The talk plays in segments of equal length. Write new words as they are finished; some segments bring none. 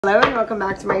Hello and welcome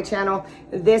back to my channel.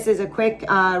 This is a quick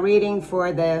reading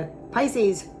for the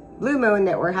Pisces Blue Moon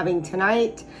that we're having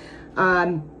tonight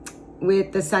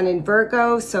with the Sun in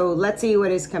Virgo. So let's see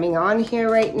what is coming on here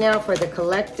right now for the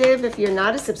collective. If you're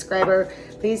not a subscriber,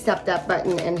 please tap that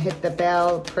button and hit the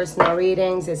bell. Personal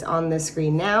readings is on the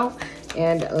screen now.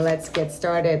 And let's get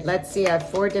started. Let's see, I have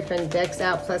 4 different decks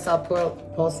out, plus I'll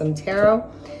pull some tarot.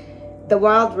 The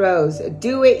Wild Rose,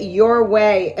 do it your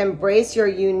way. Embrace your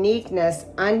uniqueness,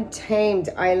 untamed.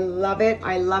 I love it.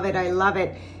 I love it. I love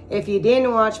it. If you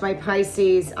didn't watch my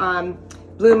Pisces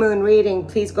Blue Moon reading,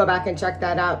 please go back and check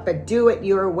that out. But do it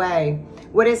your way.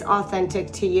 What is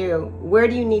authentic to you? Where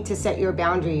do you need to set your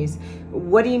boundaries?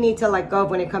 What do you need to let go of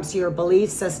when it comes to your belief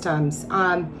systems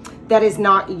that is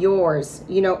not yours?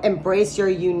 You know, embrace your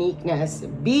uniqueness.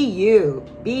 Be you.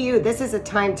 Be you. This is a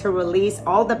time to release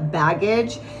all the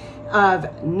baggage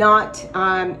of not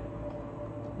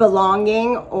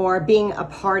belonging or being a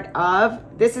part of.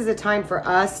 This is a time for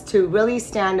us to really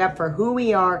stand up for who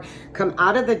we are, come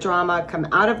out of the drama, come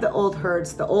out of the old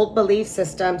hurts, the old belief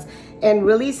systems, and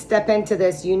really step into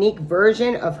this unique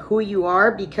version of who you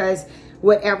are, because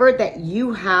whatever that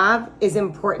you have is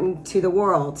important to the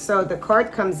world. So the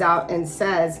card comes out and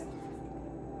says,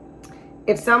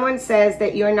 if someone says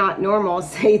that you're not normal,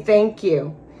 say thank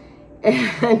you.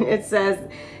 And it says,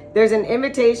 there's an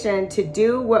invitation to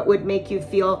do what would make you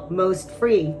feel most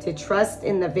free, to trust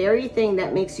in the very thing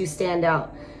that makes you stand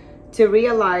out, to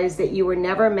realize that you were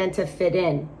never meant to fit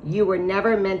in. You were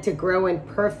never meant to grow in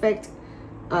perfect,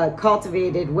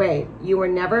 cultivated way. You were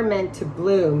never meant to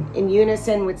bloom in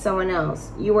unison with someone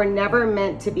else. You were never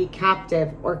meant to be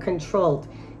captive or controlled.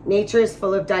 Nature is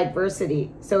full of diversity,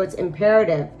 so it's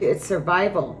imperative, it's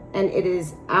survival, and it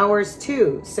is ours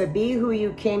too. So be who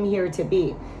you came here to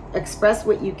be. Express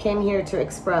what you came here to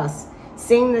express.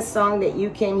 Sing the song that you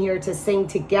came here to sing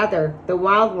together. The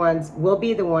wild ones will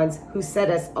be the ones who set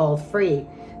us all free.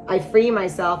 I free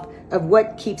myself of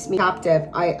what keeps me captive.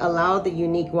 I allow the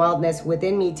unique wildness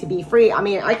within me to be free. I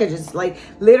mean, I could just like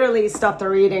literally stop the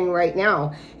reading right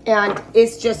now. And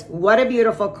it's just, what a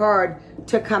beautiful card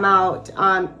to come out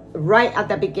right at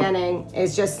the beginning.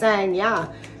 Is just saying,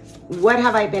 yeah, what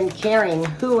have I been carrying?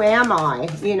 Who am I?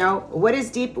 You know, what is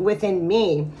deep within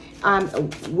me?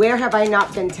 Where have I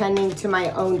not been tending to my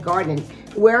own garden?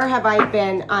 Where have I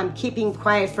been keeping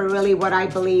quiet for really what I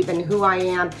believe and who I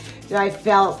am? That I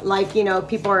felt like, you know,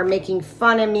 people are making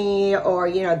fun of me, or,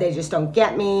 you know, they just don't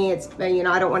get me. It's, you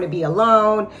know, I don't want to be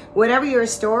alone. Whatever your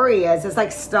story is, it's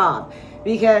like, stop.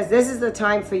 Because this is the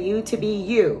time for you to be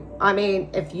you. I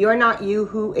mean, if you're not you,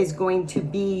 who is going to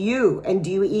be you? And do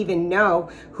you even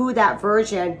know who that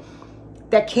version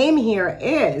that came here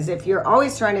is? If you're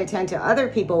always trying to attend to other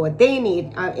people, what they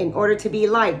need in order to be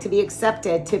liked, to be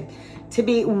accepted, to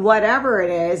be whatever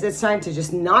it is, it's time to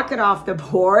just knock it off the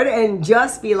board and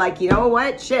just be like, you know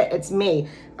what? Shit, it's me.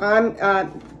 I'm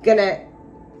gonna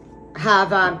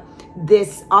have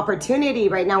this opportunity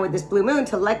right now with this blue moon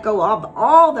to let go of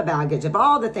all the baggage, of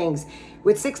all the things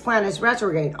with 6 planets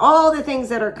retrograde, all the things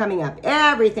that are coming up,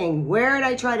 everything. Where did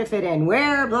I try to fit in?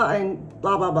 Where, blah, and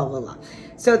blah, blah, blah, blah, blah.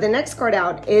 So the next card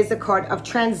out is the card of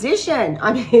transition.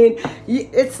 I mean,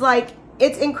 it's like,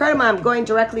 it's incredible. I'm going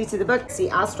directly to the book. See,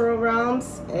 Astral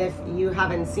Realms. If you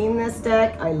haven't seen this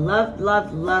deck, I love,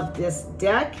 love, love this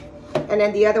deck. And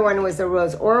then the other one was the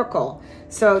Rose Oracle.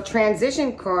 So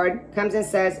transition card comes and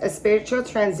says, a spiritual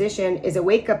transition is a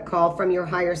wake-up call from your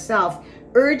higher self,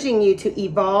 urging you to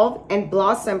evolve and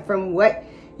blossom from what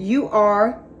you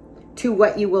are to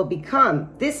what you will become.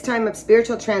 This time of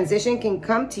spiritual transition can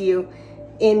come to you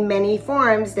in many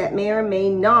forms that may or may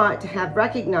not have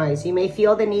recognized. You may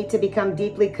feel the need to become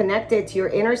deeply connected to your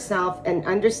inner self and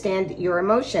understand your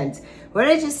emotions. What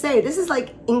did I just say? This is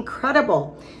like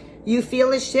incredible. You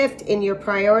feel a shift in your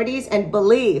priorities and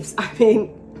beliefs. I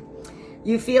mean,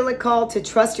 you feel a call to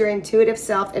trust your intuitive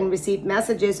self and receive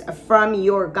messages from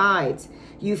your guides.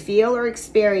 You feel or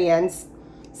experience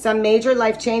some major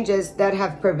life changes that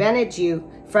have prevented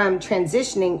you from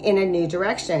transitioning in a new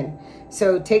direction.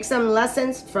 So take some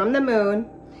lessons from the moon,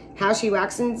 how she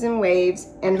waxes and waves,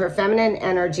 and her feminine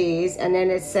energies. And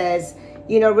then it says,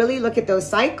 you know, really look at those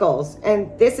cycles.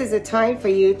 And this is a time for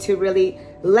you to really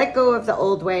let go of the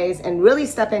old ways and really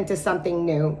step into something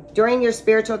new. During your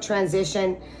spiritual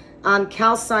transition,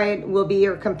 calcite will be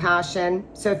your compassion.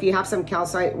 So if you have some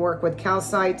calcite, work with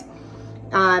calcite.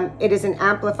 It is an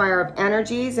amplifier of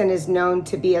energies and is known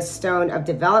to be a stone of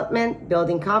development,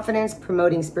 building confidence,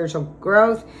 promoting spiritual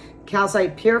growth.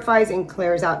 Calcite purifies and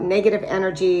clears out negative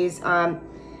energies.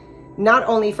 not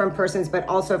only from persons, but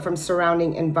also from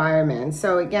surrounding environments.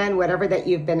 So again, whatever that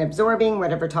you've been absorbing,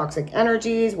 whatever toxic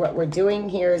energies, what we're doing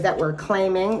here is that we're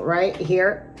claiming right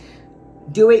here,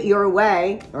 do it your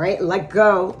way, right? Let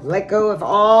go of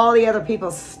all the other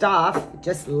people's stuff.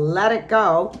 Just let it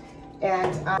go.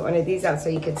 And one of these out so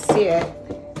you could see it.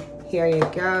 Here you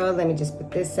go. Let me just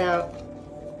put this out.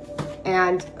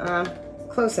 And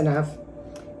close enough.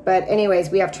 But anyways,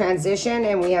 we have transition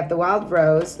and we have the wild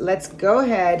rose. Let's go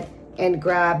ahead and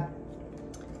grab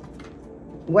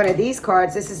one of these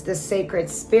cards. This is the sacred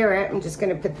spirit. I'm just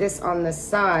going to put this on the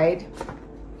side.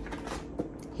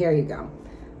 Here you go.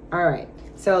 All right.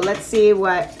 So let's see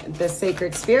what the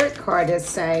sacred spirit card is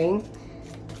saying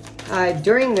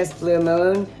during this blue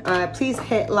moon. Please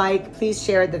hit like, please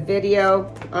share the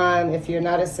video. If you're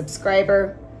not a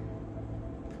subscriber,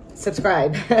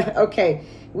 subscribe. Okay,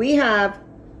 we have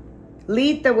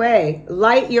lead the way,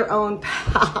 light your own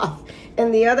path.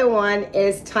 And the other one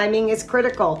is timing is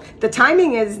critical. The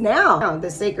timing is now. The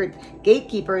sacred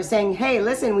gatekeeper is saying, hey,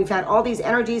 listen, we've had all these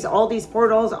energies, all these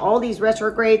portals, all these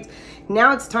retrogrades.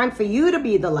 Now it's time for you to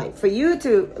be the light, for you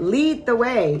to lead the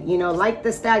way. You know, like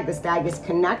the stag is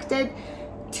connected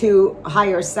to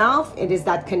higher self. It is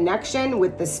that connection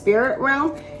with the spirit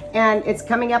realm. And it's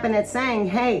coming up and it's saying,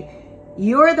 hey,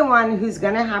 you're the one who's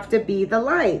gonna have to be the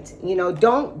light. You know,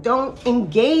 don't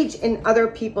engage in other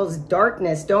people's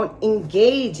darkness. Don't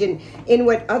engage in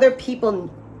what other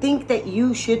people think that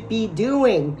you should be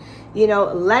doing. You know,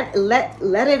 let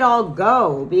it all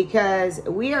go, because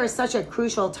we are such a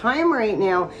crucial time right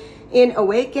now in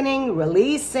awakening,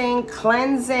 releasing,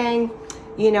 cleansing,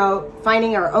 you know,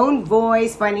 finding our own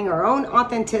voice, finding our own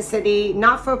authenticity,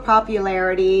 not for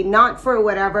popularity, not for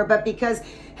whatever, but because,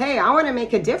 hey, I want to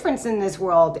make a difference in this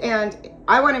world. And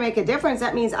I want to make a difference.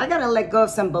 That means I got to let go of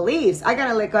some beliefs. I got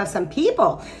to let go of some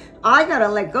people. I got to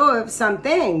let go of some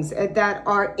things that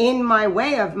are in my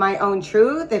way of my own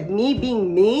truth, of me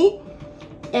being me,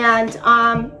 and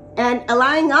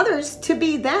allowing others to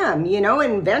be them, you know,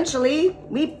 and eventually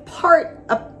we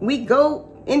go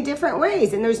in different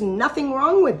ways, and there's nothing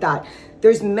wrong with that.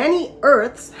 There's many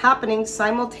earths happening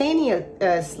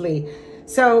simultaneously.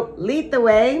 So lead the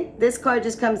way. This card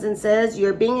just comes and says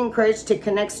you're being encouraged to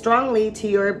connect strongly to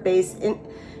your base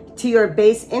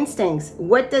instincts.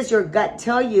 What does your gut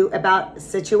tell you about the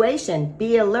situation?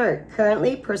 Be alert.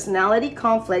 Currently, personality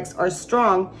conflicts are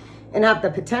strong and have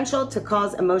the potential to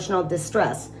cause emotional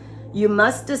distress. You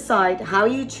must decide how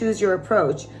you choose your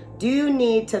approach. Do you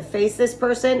need to face this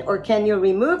person, or can you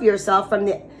remove yourself from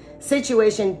the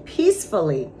situation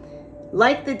peacefully?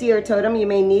 Like the deer totem, you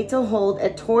may need to hold a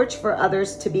torch for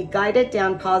others to be guided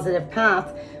down positive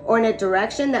path or in a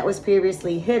direction that was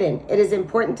previously hidden. It is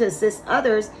important to assist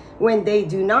others when they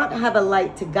do not have a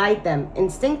light to guide them.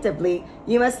 Instinctively,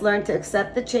 you must learn to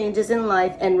accept the changes in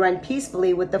life and run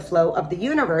peacefully with the flow of the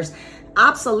universe.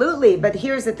 Absolutely, but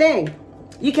here's the thing.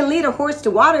 You can lead a horse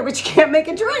to water, but you can't make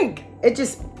it drink.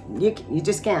 You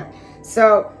just can't.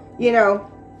 So, you know,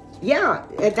 yeah,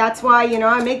 that's why, you know,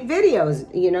 I make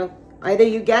videos, you know, either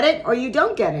you get it or you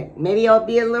don't get it. Maybe I'll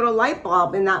be a little light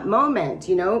bulb in that moment.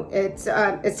 You know,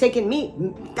 it's taken me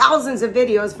thousands of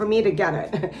videos for me to get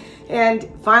it. And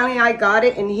finally I got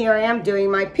it, and here I am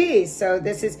doing my piece. So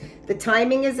the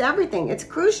timing is everything. It's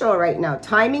crucial right now.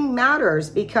 Timing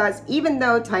matters, because even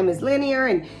though time is linear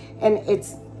and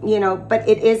it's, you know, but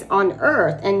it is on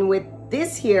earth. And with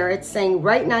this here, it's saying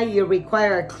right now you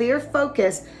require a clear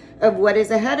focus of what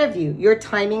is ahead of you. Your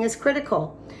timing is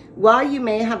critical. While you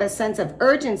may have a sense of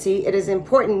urgency, it is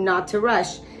important not to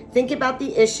rush. Think about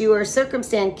the issue or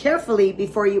circumstance carefully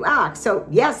before you act. So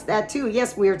yes, that too.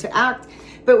 Yes, we are to act,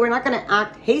 but we're not going to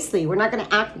act hastily. We're not going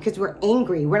to act because we're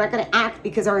angry. We're not going to act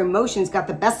because our emotions got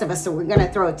the best of us, so we're going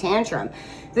to throw a tantrum.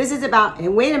 This is about, hey,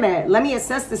 wait a minute, let me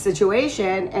assess the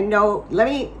situation and know, let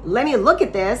me look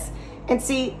at this and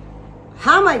see,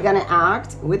 how am I going to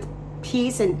act with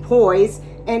peace and poise,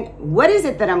 and what is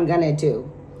it that I'm going to do?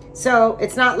 So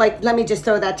it's not like, let me just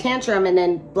throw that tantrum and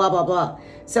then blah, blah, blah.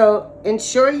 So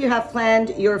ensure you have planned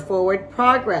your forward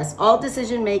progress. All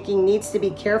decision making needs to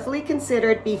be carefully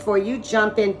considered before you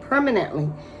jump in permanently.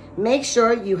 Make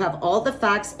sure you have all the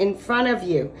facts in front of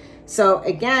you. So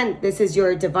again, this is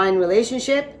your divine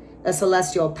relationship, a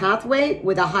celestial pathway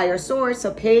with a higher source.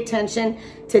 So pay attention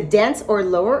to dense or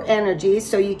lower energies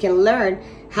so you can learn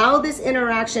how this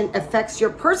interaction affects your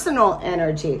personal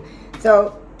energy.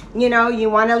 So, you know, you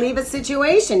want to leave a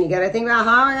situation. You got to think about,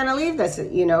 how am I going to leave this,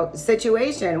 you know,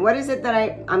 situation? What is it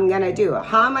that I'm going to do?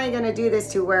 How am I going to do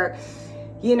this to where,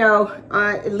 you know,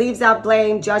 it leaves out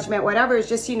blame, judgment, whatever. It's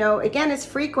just, you know, again, it's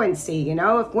frequency. You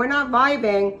know, if we're not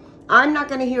vibing I'm not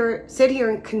going to sit here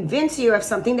and convince you of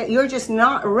something that you're just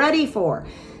not ready for.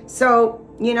 So,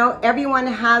 you know, everyone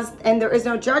has, and there is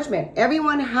no judgment.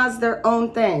 Everyone has their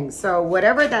own thing. So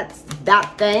whatever that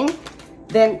thing,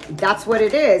 then that's what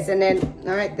it is. And then,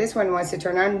 all right, this one wants to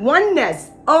turn on oneness.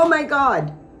 Oh my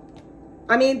God.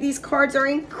 I mean, these cards are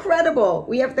incredible.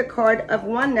 We have the card of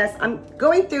oneness. I'm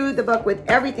going through the book with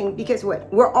everything because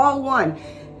what? We're all one.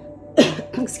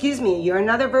 Excuse me. You're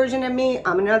another version of me.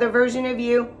 I'm another version of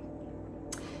you.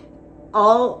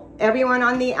 Everyone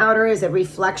on the outer is a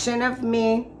reflection of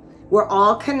me. We're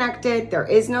all connected. There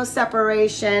is no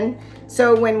separation.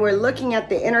 So when we're looking at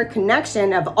the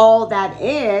interconnection of all that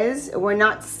is, we're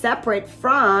not separate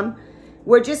from,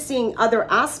 we're just seeing other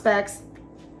aspects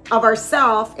of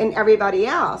ourselves and everybody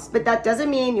else. But that doesn't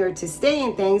mean you're to stay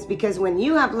in things, because when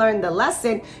you have learned the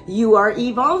lesson, you are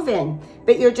evolving.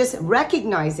 But you're just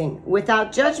recognizing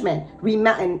without judgment.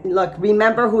 Look,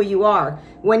 remember who you are.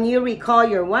 When you recall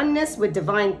your oneness with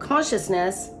divine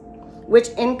consciousness, which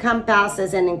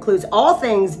encompasses and includes all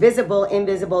things visible,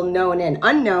 invisible, known, and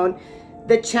unknown,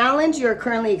 the challenge you're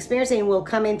currently experiencing will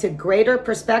come into greater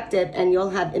perspective, and you'll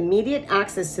have immediate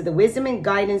access to the wisdom and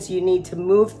guidance you need to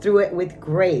move through it with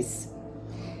grace.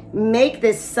 Make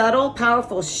this subtle,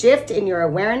 powerful shift in your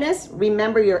awareness.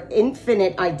 Remember your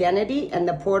infinite identity, and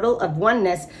the portal of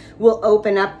oneness will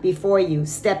open up before you.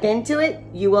 Step into it.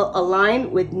 You will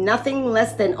align with nothing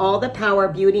less than all the power,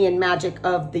 beauty, and magic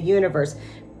of the universe.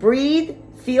 Breathe,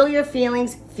 feel your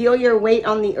feelings, feel your weight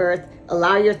on the earth,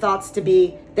 allow your thoughts to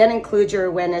be, then include your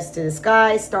awareness to the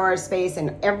sky, stars, space,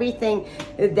 and everything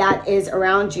that is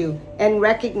around you, and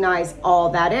recognize all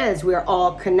that is. We're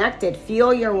all connected.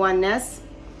 Feel your oneness,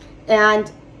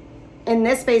 and in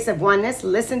this space of oneness,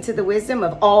 listen to the wisdom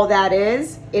of all that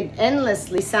is. It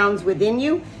endlessly sounds within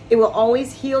you. It will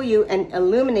always heal you and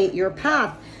illuminate your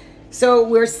path. So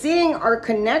we're seeing our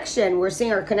connection. We're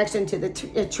seeing our connection to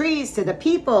the trees, to the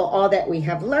people, all that we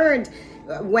have learned.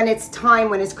 When it's time,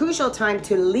 when it's crucial time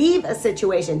to leave a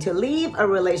situation, to leave a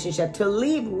relationship, to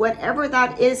leave whatever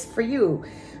that is for you,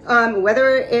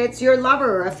 whether it's your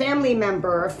lover, a family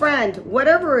member, a friend,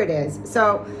 whatever it is.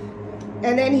 So,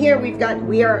 and then here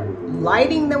we are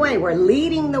lighting the way. We're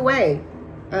leading the way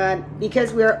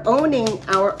because we're owning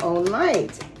our own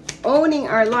light, owning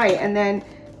our light. And then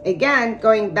again,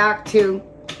 going back to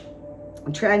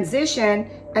transition,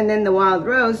 and then the wild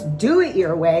rose, do it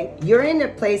your way. You're in a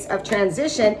place of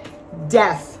transition.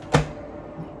 Death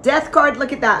card,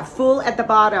 look at that, Fool at the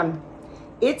bottom.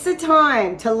 It's a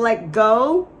time to let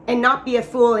go and not be a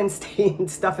fool and stay in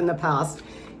stuff in the past,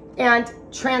 and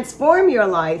transform your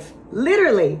life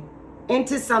literally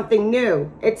into something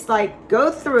new. It's like,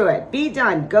 go through it, be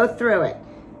done, go through it,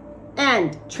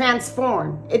 and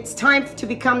transform. It's time to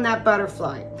become that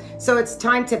butterfly. So it's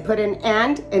time to put an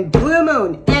end, and Blue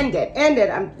Moon, end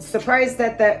it. I'm surprised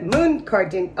that the Moon card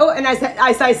didn't. Oh, and as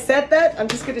I said that, I'm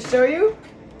just going to show you.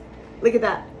 Look at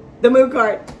that, the Moon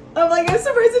card. I'm like, I'm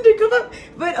surprised it didn't come up,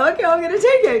 but okay, I'm going to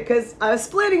take it because I was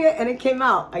splitting it and it came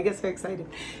out. I get so excited.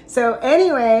 So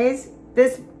anyways,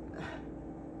 this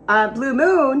Blue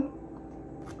Moon,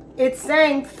 it's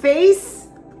saying face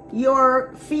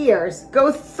your fears.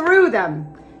 Go through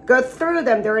them. Go through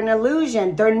them. They're an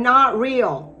illusion. They're not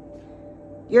real.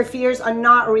 Your fears are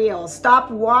not real. Stop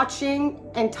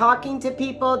watching and talking to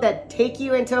people that take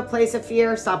you into a place of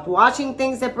fear. Stop watching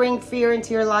things that bring fear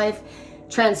into your life.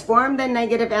 Transform the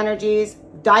negative energies.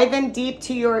 Dive in deep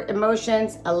to your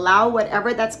emotions. Allow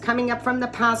whatever that's coming up from the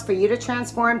past for you to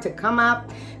transform, to come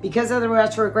up because of the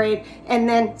retrograde, and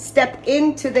then step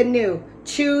into the new.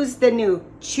 Choose the new.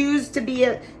 Choose to be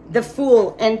the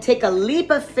fool and take a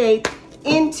leap of faith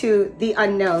into the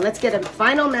unknown. Let's get a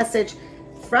final message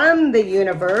from the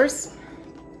universe.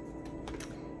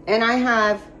 And I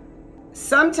have,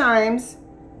 sometimes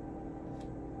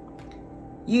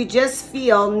you just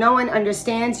feel no one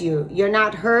understands you. You're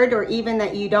not heard, or even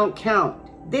that you don't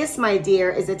count. This, my dear,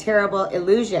 is a terrible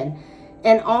illusion.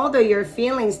 And although your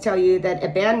feelings tell you that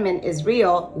abandonment is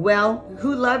real, well,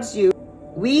 who loves you?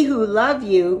 We who love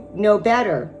you know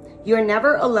better. You're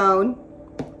never alone,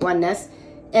 oneness.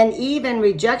 And even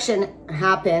rejection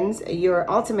happens, you're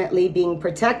ultimately being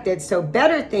protected, so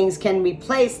better things can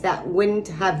replace that wouldn't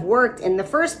have worked in the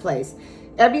first place.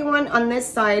 Everyone on this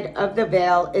side of the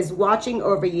veil is watching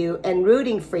over you and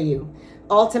rooting for you.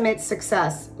 Ultimate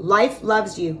success. Life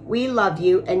loves you. We love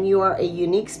you, and you are a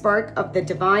unique spark of the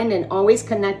divine and always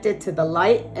connected to the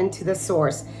light and to the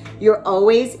source. You're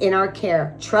always in our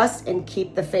care. Trust and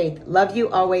keep the faith. Love you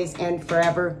always and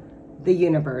forever, the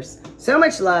universe. So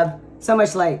much love. So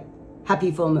much light. Happy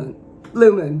full moon.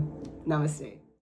 Blue moon. Namaste.